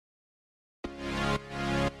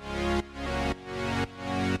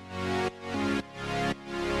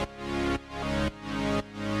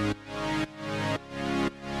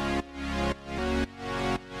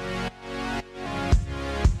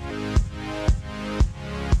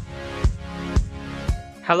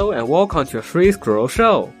Hello and welcome to Three Squirrels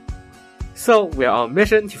Show. So, we are on a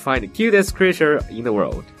mission to find the cutest creature in the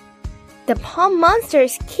world. The pond monster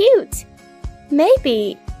is cute.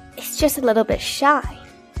 Maybe it's just a little bit shy.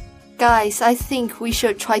 Guys, I think we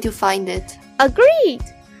should try to find it. Agreed.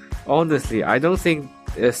 Honestly, I don't think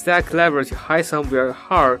it's that clever to hide somewhere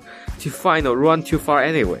hard to find or run too far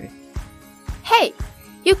anyway. Hey,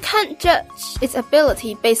 you can't judge its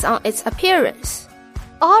ability based on its appearance.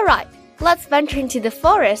 Alright, let's venture into the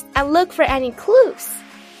forest and look for any clues.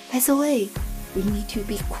 By the way, we need to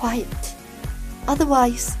be quiet.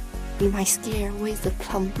 Otherwise, we might scare away the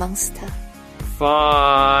plum monster.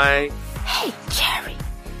 Fine. Hey, Cherry,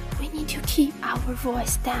 we need to keep our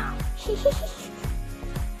voice down.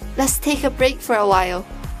 Let's take a break for a while.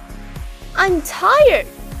 I'm tired.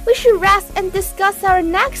 We should rest and discuss our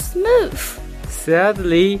next move.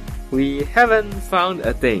 Sadly, we haven't found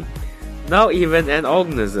a thing. Not even an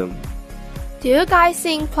organism. Do you guys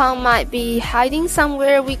think Plum might be hiding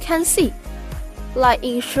somewhere we can see? Like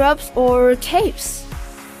in shrubs or caves?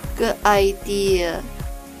 Good idea.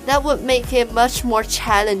 That would make it much more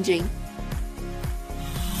challenging.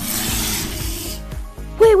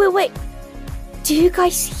 Wait. Do you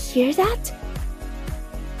guys hear that?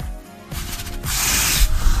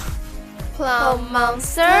 Plum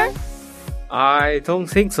monster? I don't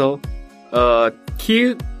think so. A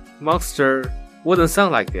cute monster wouldn't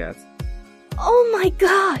sound like that. Oh my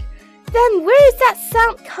god! Then where is that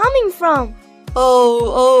sound coming from?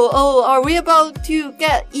 Oh, are we about to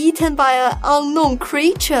get eaten by an unknown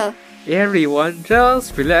creature? Everyone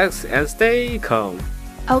just relax and stay calm.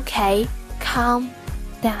 Okay, calm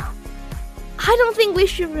down. I don't think we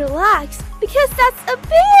should relax because that's a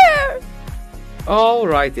bear!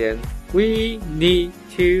 Alright then, we need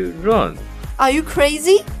to run. Are you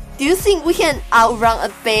crazy? Do you think we can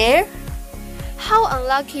outrun a bear? How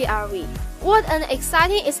unlucky are we? What an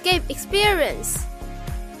exciting escape experience!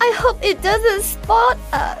 I hope it doesn't spot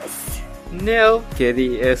us. No,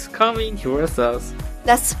 Kitty is coming towards us.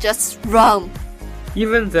 Let's just run.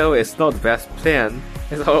 Even though it's not the best plan,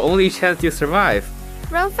 it's our only chance to survive.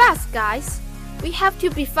 Run fast, guys. We have to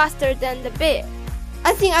be faster than the bear.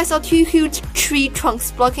 I think I saw 2 huge tree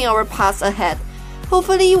trunks blocking our path ahead.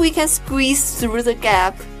 Hopefully we can squeeze through the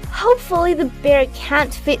gap. Hopefully the bear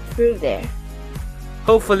can't fit through there.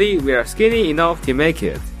 Hopefully we are skinny enough to make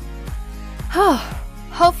it.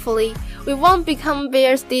 Hopefully we won't become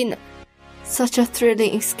bear's dinner. Such a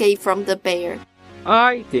thrilling escape from the bear.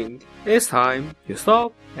 I think it's time to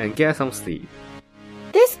stop and get some sleep.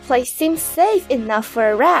 This place seems safe enough for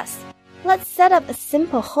a rest. Let's set up a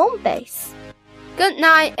simple home base. Good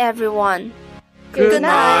night, everyone. Good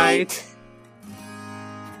night.